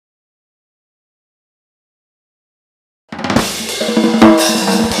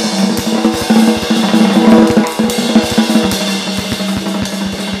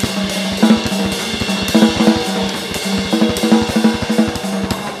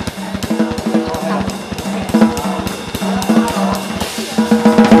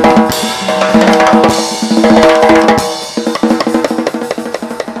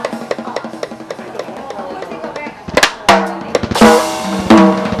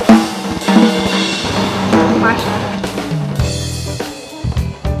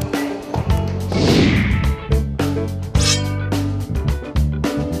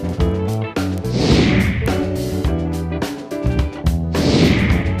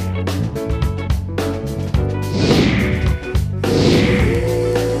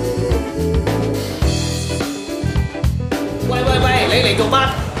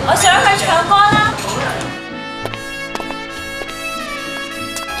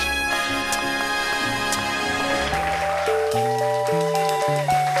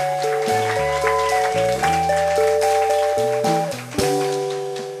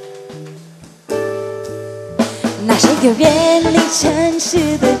要远离城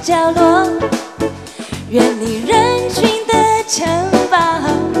市的角落，远离人群的城堡，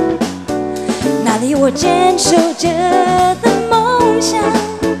那里我坚守着的梦想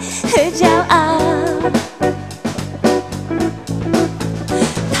和骄傲。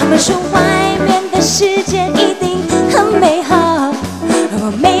他们说外面的世界一定很美好，而我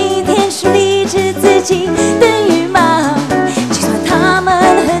每天数理着自己的羽毛，计算他们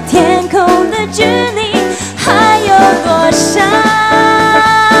和天空的距离还有多少。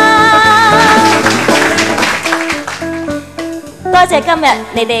多謝今日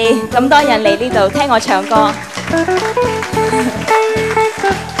你哋咁多人嚟呢度聽我唱歌。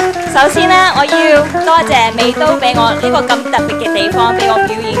首先呢，我要多謝美都俾我呢個咁特別嘅地方俾我表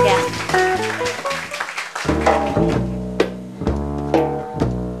演嘅。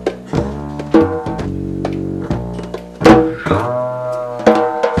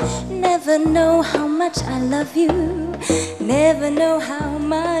Never know how much I love you, never know how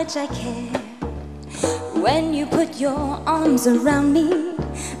much I care. When you put your arms around me,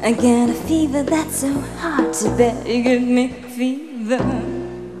 I get a fever that's so hard to bear. You give me fever.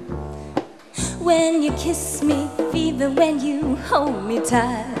 When you kiss me, fever. When you hold me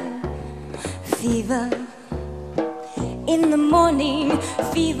tight, fever. In the morning,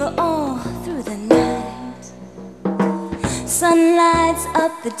 fever all through the night. Sun lights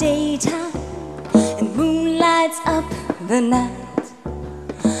up the daytime, and moon lights up the night.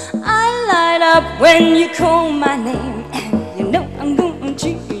 I light up when you call my name, and you know I'm gonna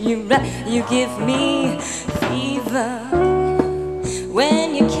treat you right. You give me fever.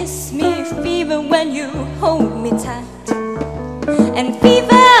 When you kiss me, fever. When you hold me tight, and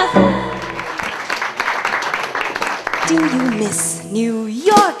fever. Do you miss New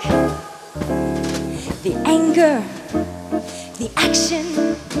York? The anger, the action.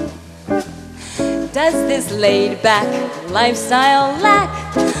 Does this laid-back lifestyle lack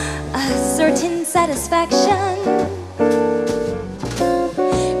a certain satisfaction?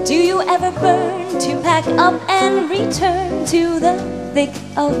 Do you ever burn to pack up and return to the thick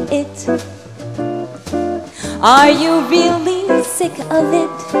of it? Are you really sick of it,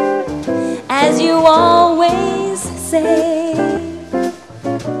 as you always say?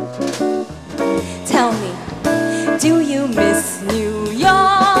 Tell me, do you miss New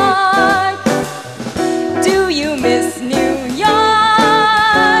York? Do you miss New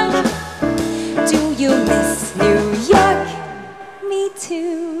York? Do you miss New York? Me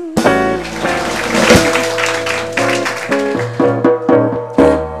too.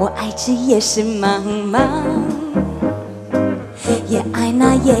 我爱这夜市茫茫，也爱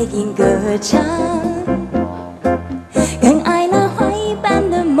那夜莺歌唱，更爱那花一般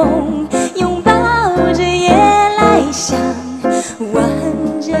的梦，拥抱着夜来香，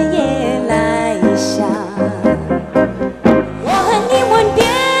吻着夜来香。我和你吻别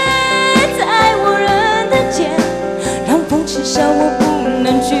在无人的街，让风痴笑我不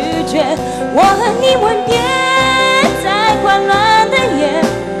能拒绝。我和你吻别在混乱的夜，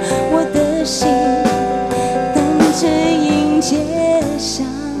我的心等着迎接伤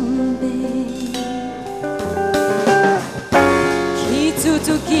悲。引き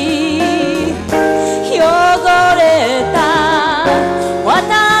続き汚れた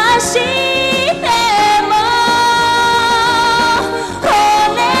私でも骨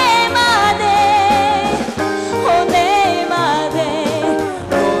まで骨まで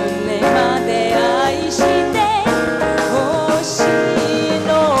骨まで愛してほしいの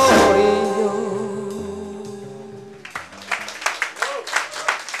よ。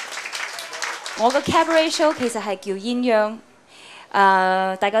我個 cabaret show 其實係叫鴛鴦。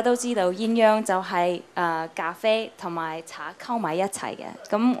大家都知道鴛鴦就係咖啡同埋茶溝埋一齊嘅。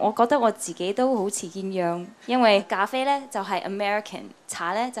咁我覺得我自己都好似鴛鴦，因為咖啡咧就係 American，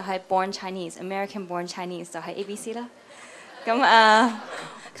 茶咧就係 Born Chinese，American Born Chinese 就係 ABC 啦。咁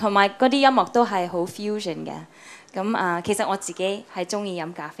同埋嗰啲音樂都係好 fusion 嘅。咁其實我自己係中意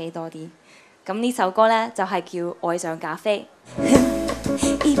飲咖啡多啲。咁呢首歌咧就係叫《愛上咖啡》。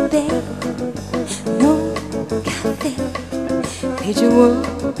一杯濃咖啡。陪着我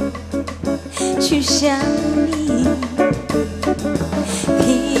去想你，听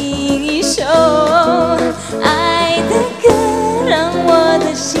一首爱的歌，让我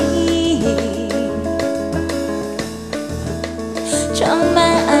的心装满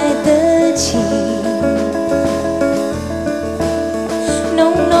爱的情，浓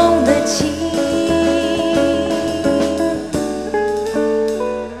浓的情。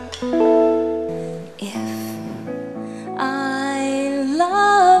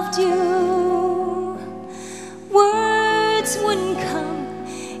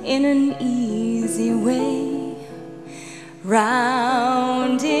In an easy way,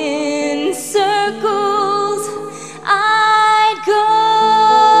 round in circles I'd go,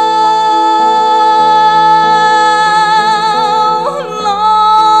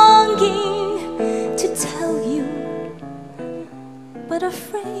 longing to tell you, but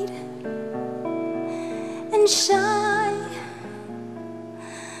afraid and shy.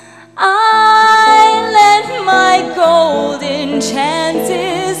 I let my golden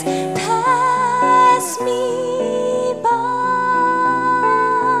chances pass me by.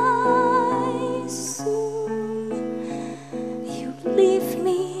 Soon you'd leave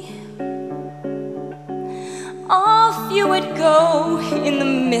me, off you would go in the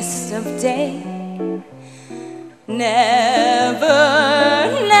mist of day. Never,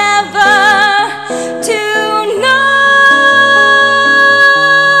 never to know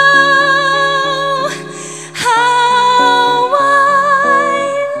how I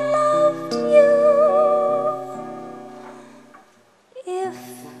loved you. If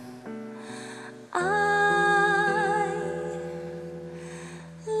I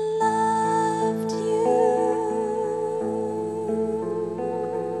loved you.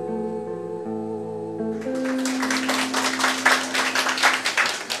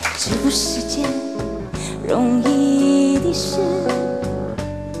 这不是件容易的事，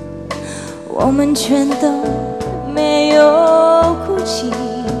我们全都没有哭泣，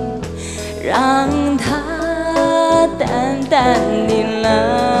让它淡淡的来，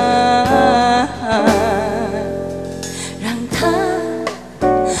让它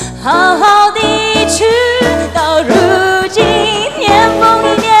好好的去。到如今年复一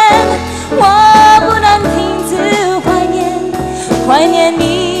年，我不能停止怀念，怀念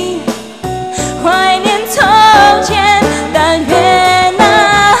你。 怀念从前，但愿那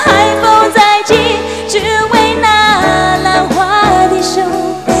海风再起，只为那浪花的手，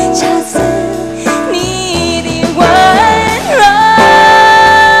恰似你的温柔。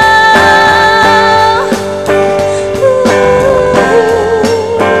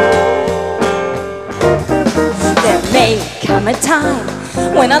There may come a time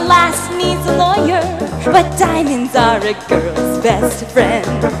when a lass needs a lawyer, but diamonds are a girl's best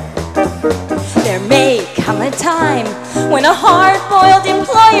friend. There may come a time when a hard-boiled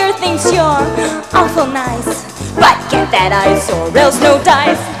employer thinks you're awful nice, but get that ice or else no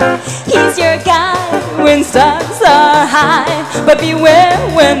dice. He's your guy when stocks are high, but beware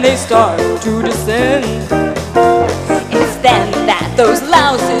when they start to descend. It's then that those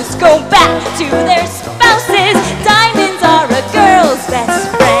louses go back to their spouses. Diamonds are a girl's best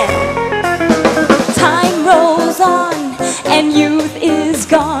friend. Time rolls on and youth is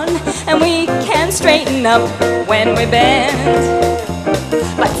gone, and we can't straighten up when we bend.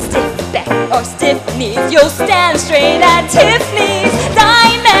 But stiff back or stiff knees, you'll stand straight at Tiffany's.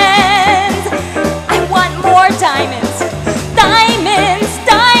 Diamonds, I want more diamonds. Diamonds,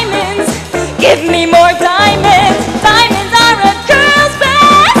 diamonds, give me more diamonds. Diamonds are a girl's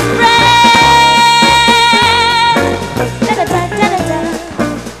best friend. Da-da-da-da-da-da.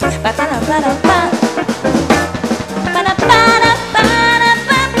 Ba-ba-da-ba-da-ba.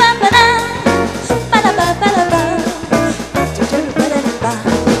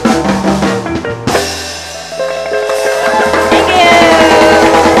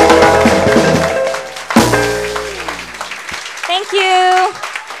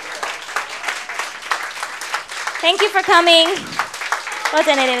 Thank you for coming. 多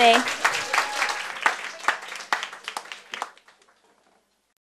謝你哋。